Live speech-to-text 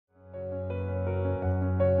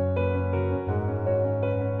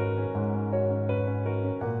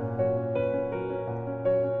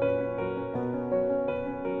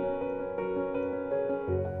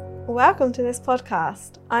welcome to this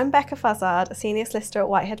podcast. I'm Becca Fuzzard, a senior solicitor at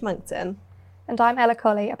Whitehead Monckton. And I'm Ella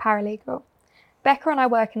Colley, a paralegal. Becca and I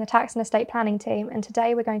work in the tax and estate planning team, and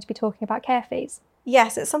today we're going to be talking about care fees.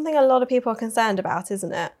 Yes, it's something a lot of people are concerned about,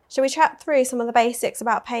 isn't it? Shall we chat through some of the basics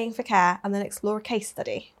about paying for care and then explore a case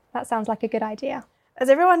study? That sounds like a good idea. As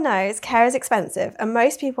everyone knows, care is expensive and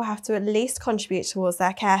most people have to at least contribute towards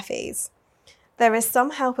their care fees. There is some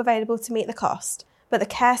help available to meet the cost, but the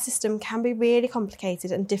care system can be really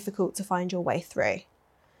complicated and difficult to find your way through.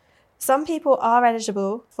 Some people are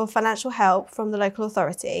eligible for financial help from the local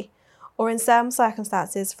authority or in some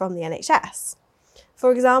circumstances from the NHS.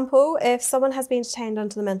 For example, if someone has been detained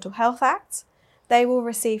under the Mental Health Act, they will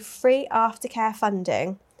receive free aftercare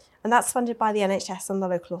funding, and that's funded by the NHS and the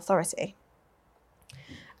local authority.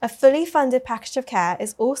 A fully funded package of care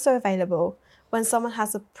is also available when someone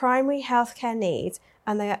has a primary healthcare need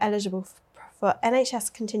and they are eligible for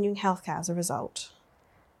NHS continuing healthcare as a result.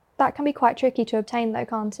 That can be quite tricky to obtain though,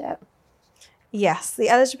 can't it? Yes, the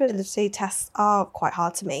eligibility tests are quite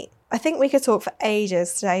hard to meet. I think we could talk for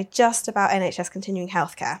ages today just about NHS continuing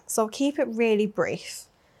healthcare, so I'll keep it really brief.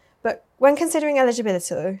 But when considering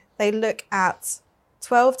eligibility, they look at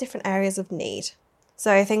 12 different areas of need.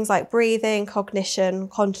 So things like breathing, cognition,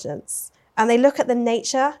 continence. And they look at the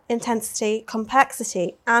nature, intensity,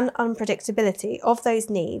 complexity, and unpredictability of those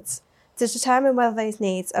needs to determine whether those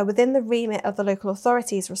needs are within the remit of the local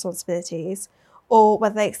authority's responsibilities or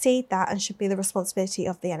whether they exceed that and should be the responsibility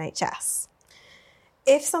of the NHS.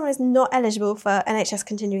 If someone is not eligible for NHS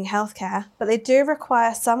continuing healthcare, but they do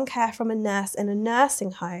require some care from a nurse in a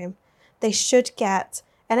nursing home, they should get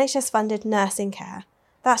NHS-funded nursing care.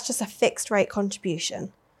 That's just a fixed rate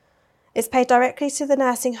contribution. It's paid directly to the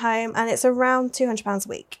nursing home and it's around £200 a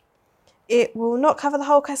week. It will not cover the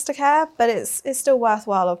whole cost of care, but it's still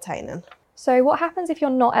worthwhile obtaining. So what happens if you're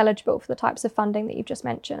not eligible for the types of funding that you've just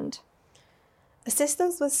mentioned?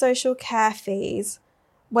 Assistance with social care fees,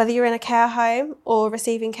 whether you're in a care home or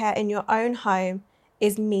receiving care in your own home,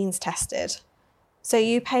 is means tested. So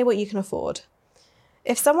you pay what you can afford.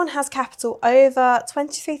 If someone has capital over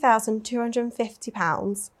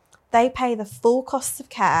 £23,250, they pay the full costs of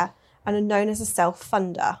care and are known as a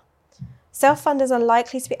self-funder. Self-funders are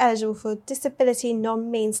likely to be eligible for disability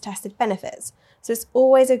non-means tested benefits, so it's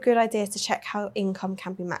always a good idea to check how income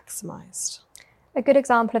can be maximised. A good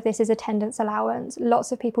example of this is attendance allowance.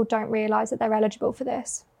 Lots of people don't realise that they're eligible for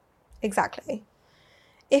this. Exactly.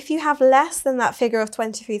 If you have less than that figure of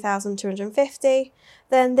 £23,250,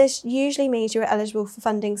 then this usually means you are eligible for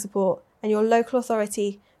funding support and your local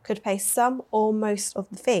authority could pay some or most of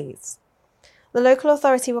the fees. The local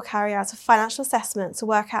authority will carry out a financial assessment to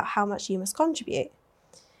work out how much you must contribute.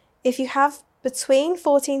 If you have between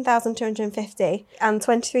 £14,250 and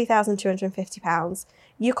 £23,250,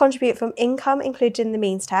 you contribute from income included in the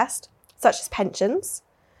means test, such as pensions,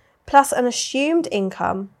 plus an assumed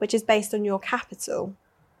income, which is based on your capital.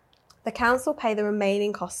 The council pay the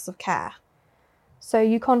remaining costs of care. So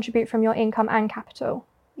you contribute from your income and capital?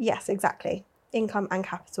 Yes, exactly. Income and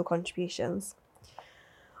capital contributions.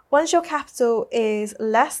 Once your capital is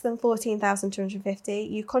less than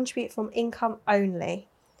 £14,250, you contribute from income only.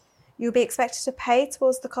 You'll be expected to pay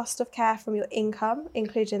towards the cost of care from your income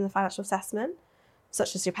included in the financial assessment,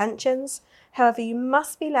 such as your pensions. However, you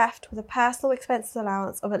must be left with a personal expenses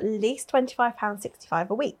allowance of at least £25.65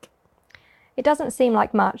 a week. It doesn't seem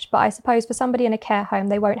like much, but I suppose for somebody in a care home,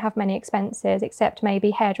 they won't have many expenses except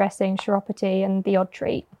maybe hairdressing, chiropody and the odd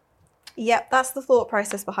treat. Yep, that's the thought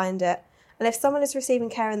process behind it. And if someone is receiving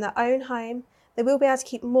care in their own home, they will be able to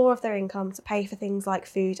keep more of their income to pay for things like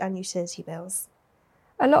food and utility bills.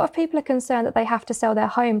 A lot of people are concerned that they have to sell their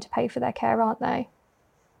home to pay for their care, aren't they?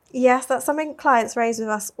 Yes, that's something clients raise with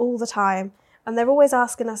us all the time. And they're always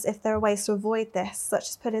asking us if there are ways to avoid this, such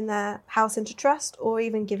as putting their house into trust or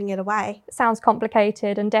even giving it away. It sounds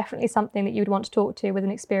complicated and definitely something that you'd want to talk to with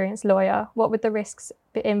an experienced lawyer. What would the risks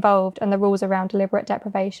be involved and the rules around deliberate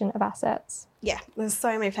deprivation of assets? Yeah, there's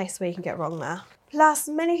so many places where you can get wrong there. Plus,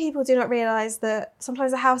 many people do not realise that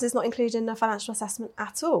sometimes a house is not included in a financial assessment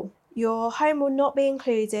at all. Your home will not be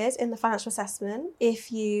included in the financial assessment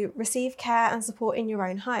if you receive care and support in your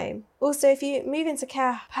own home. Also, if you move into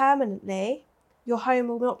care permanently, your home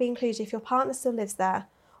will not be included if your partner still lives there,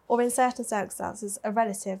 or in certain circumstances, a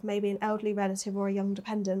relative, maybe an elderly relative or a young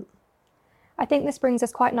dependent. I think this brings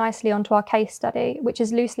us quite nicely onto our case study, which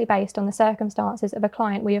is loosely based on the circumstances of a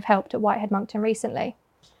client we have helped at Whitehead Monckton recently.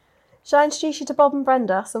 Shall I introduce you to Bob and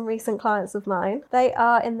Brenda, some recent clients of mine? They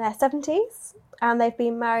are in their 70s and they've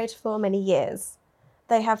been married for many years.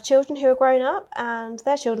 They have children who are grown up and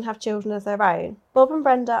their children have children of their own. Bob and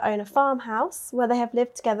Brenda own a farmhouse where they have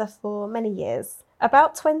lived together for many years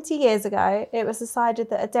About 20 years ago, it was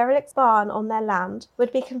decided that a derelict barn on their land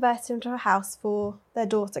would be converted into a house for their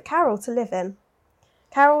daughter Carol to live in.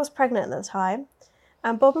 Carol was pregnant at the time,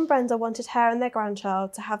 and Bob and Brenda wanted her and their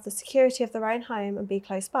grandchild to have the security of their own home and be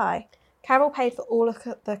close by. Carol paid for all of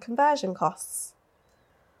the conversion costs.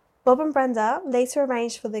 Bob and Brenda later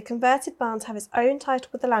arranged for the converted barn to have its own title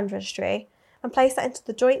with the land registry and placed that into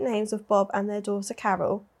the joint names of Bob and their daughter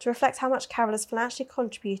Carol to reflect how much Carol has financially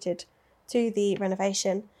contributed to the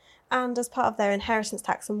renovation and as part of their inheritance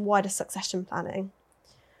tax and wider succession planning.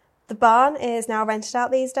 The barn is now rented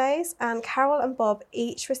out these days, and Carol and Bob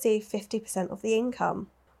each receive 50% of the income.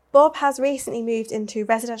 Bob has recently moved into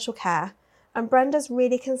residential care, and Brenda's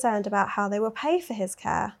really concerned about how they will pay for his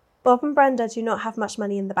care. Bob and Brenda do not have much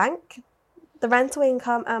money in the bank. The rental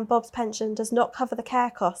income and Bob's pension does not cover the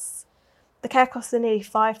care costs. The care costs are nearly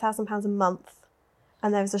 £5,000 a month,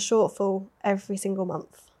 and there is a shortfall every single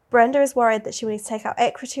month. Brenda is worried that she will need to take out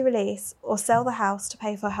equity release or sell the house to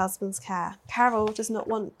pay for her husband's care. Carol does not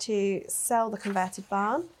want to sell the converted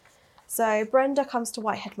barn, so Brenda comes to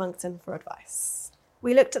Whitehead Monckton for advice.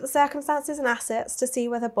 We looked at the circumstances and assets to see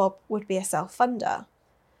whether Bob would be a self-funder.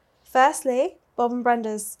 Firstly, Bob and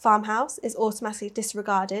Brenda's farmhouse is automatically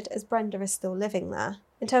disregarded as Brenda is still living there.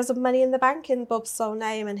 In terms of money in the bank in Bob's sole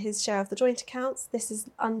name and his share of the joint accounts, this is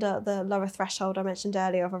under the lower threshold I mentioned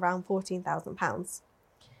earlier of around £14,000.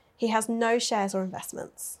 He has no shares or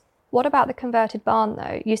investments. What about the converted barn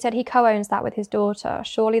though? You said he co-owns that with his daughter.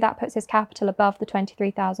 Surely that puts his capital above the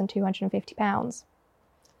 £23,250.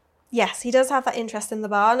 Yes, he does have that interest in the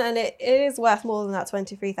barn, and it is worth more than that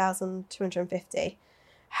 £23,250.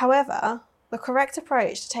 However, the correct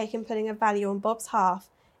approach to taking putting a value on Bob's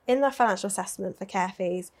half in the financial assessment for care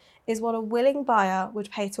fees is what a willing buyer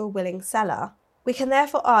would pay to a willing seller. We can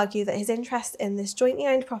therefore argue that his interest in this jointly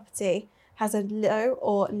owned property has a low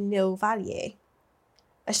or nil value.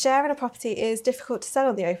 A share in a property is difficult to sell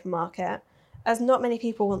on the open market, as not many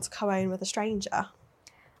people want to co-own with a stranger.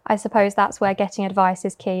 I suppose that's where getting advice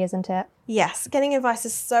is key, isn't it? Yes, getting advice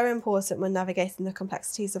is so important when navigating the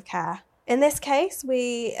complexities of care. In this case,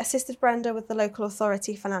 we assisted Brenda with the local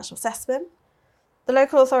authority financial assessment. The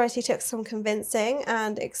local authority took some convincing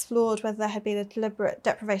and explored whether there had been a deliberate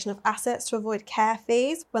deprivation of assets to avoid care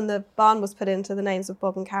fees when the barn was put into the names of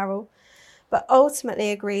Bob and Carol, but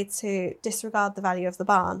ultimately agreed to disregard the value of the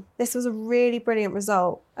barn. This was a really brilliant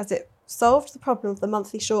result, as it solved the problem of the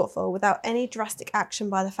monthly shortfall without any drastic action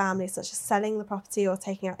by the family, such as selling the property or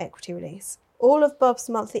taking out equity release. All of Bob's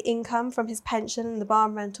monthly income from his pension and the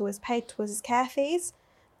barn rental is paid towards his care fees,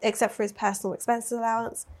 except for his personal expenses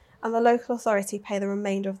allowance, and the local authority pay the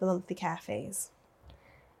remainder of the monthly care fees.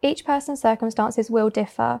 Each person's circumstances will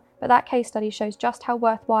differ, but that case study shows just how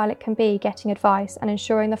worthwhile it can be getting advice and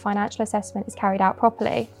ensuring the financial assessment is carried out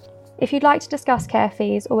properly. If you'd like to discuss care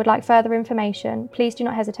fees or would like further information, please do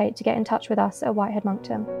not hesitate to get in touch with us at Whitehead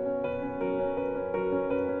Monckton.